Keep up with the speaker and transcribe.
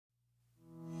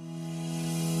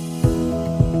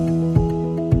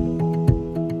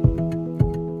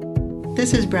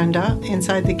This is Brenda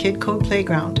inside the Kid Code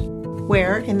Playground,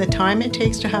 where in the time it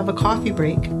takes to have a coffee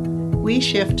break, we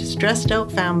shift stressed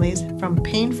out families from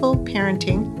painful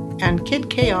parenting and kid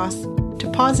chaos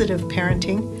to positive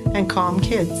parenting and calm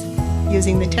kids,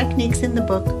 using the techniques in the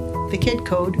book, The Kid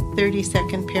Code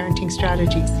 30-Second Parenting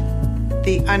Strategies.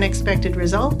 The unexpected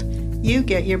result, you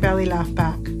get your belly laugh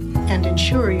back and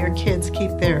ensure your kids keep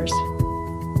theirs.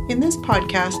 In this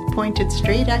podcast, pointed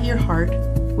straight at your heart,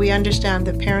 we understand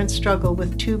that parents struggle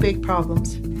with two big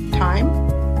problems: time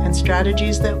and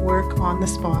strategies that work on the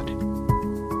spot.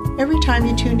 Every time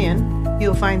you tune in,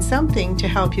 you'll find something to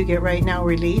help you get right now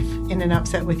relief in an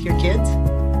upset with your kids,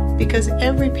 because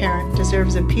every parent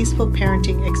deserves a peaceful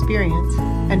parenting experience,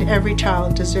 and every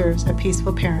child deserves a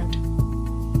peaceful parent.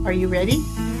 Are you ready?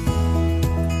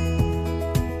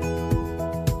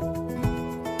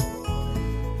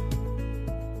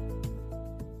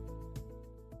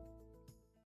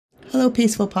 Hello,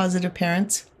 peaceful, positive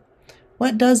parents.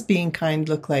 What does being kind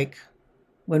look like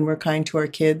when we're kind to our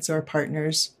kids or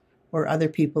partners or other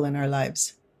people in our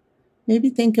lives? Maybe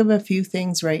think of a few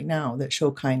things right now that show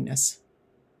kindness.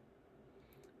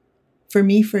 For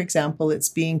me, for example, it's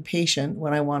being patient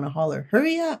when I want to holler,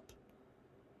 "Hurry up!"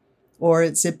 Or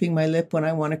it's zipping my lip when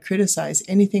I want to criticize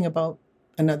anything about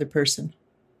another person.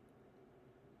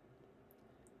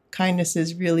 Kindness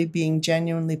is really being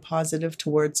genuinely positive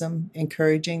towards them,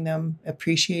 encouraging them,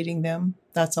 appreciating them.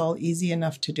 That's all easy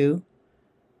enough to do.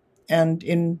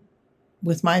 And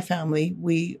with my family,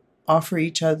 we offer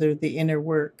each other the inner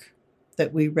work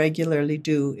that we regularly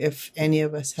do if any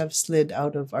of us have slid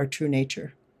out of our true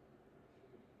nature.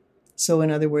 So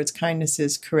in other words, kindness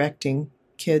is correcting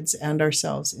kids and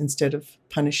ourselves instead of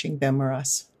punishing them or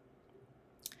us.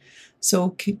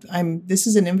 So this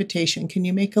is an invitation. Can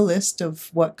you make a list of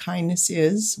what kindness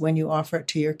is when you offer it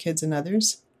to your kids and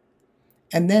others?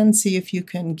 And then see if you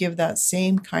can give that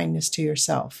same kindness to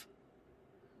yourself.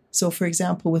 So for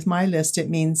example, with my list, it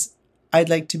means I'd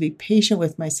like to be patient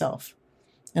with myself.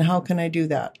 And how can I do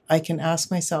that? I can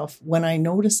ask myself, when I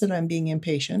notice that I'm being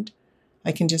impatient,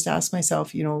 I can just ask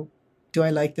myself, do I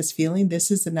like this feeling?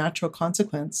 This is the natural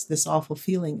consequence, this awful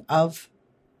feeling of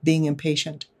being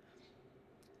impatient.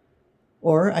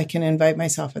 Or I can invite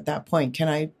myself at that point. Can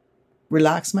I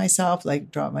relax myself, like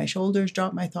drop my shoulders,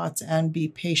 drop my thoughts, and be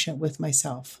patient with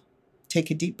myself? Take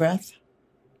a deep breath.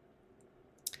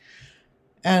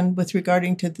 And with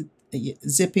regarding to the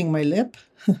zipping my lip,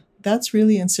 that's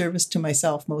really in service to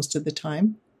myself most of the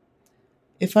time.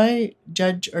 If I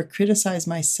judge or criticize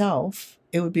myself,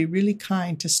 it would be really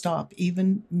kind to stop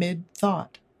even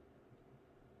mid-thought.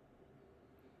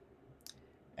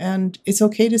 And it's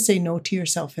okay to say no to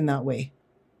yourself in that way.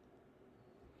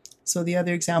 So the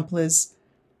other example is,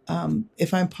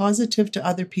 if I'm positive to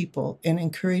other people and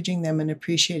encouraging them and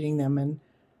appreciating them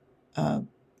and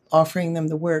offering them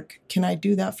the work, can I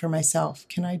do that for myself?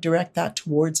 Can I direct that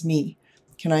towards me?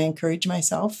 Can I encourage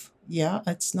myself? Yeah,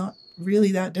 it's not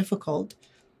really that difficult.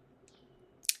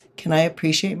 Can I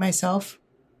appreciate myself?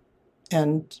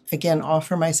 And again,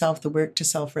 offer myself the work to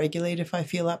self-regulate if I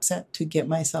feel upset, to get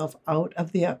myself out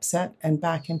of the upset and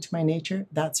back into my nature.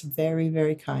 That's very,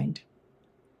 very kind.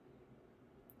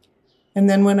 And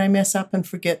then when I mess up and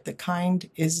forget that kind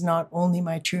is not only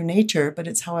my true nature, but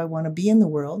it's how I want to be in the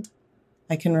world,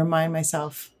 I can remind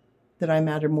myself that I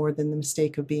matter more than the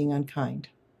mistake of being unkind.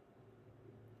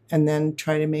 And then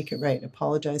try to make it right.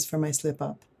 Apologize for my slip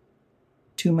up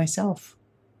to myself.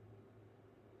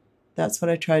 That's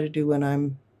what I try to do when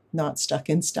I'm not stuck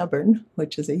in stubborn,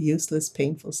 which is a useless,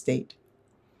 painful state.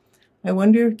 I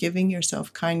wonder if giving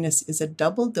yourself kindness is a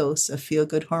double dose of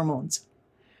feel-good hormones.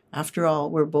 After all,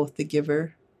 we're both the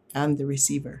giver and the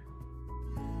receiver.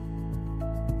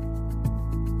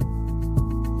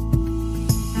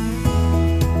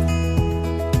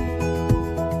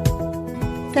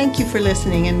 Thank you for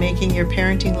listening and making your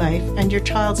parenting life and your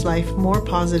child's life more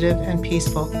positive and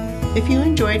peaceful. If you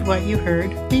enjoyed what you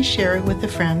heard, please share it with a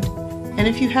friend. And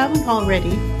if you haven't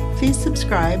already, please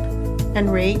subscribe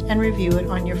and rate and review it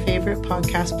on your favorite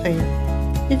podcast player.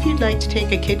 If you'd like to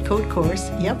take a Kid Code course,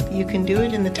 you can do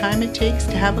it in the time it takes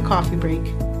to have a coffee break.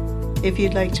 If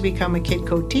you'd like to become a Kid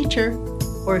Code teacher,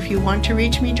 or if you want to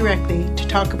reach me directly to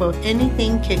talk about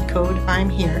anything Kid Code, I'm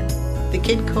here,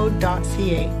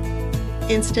 thekidcode.ca.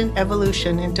 Instant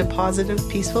evolution into positive,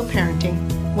 peaceful parenting,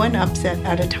 one upset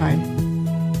at a time.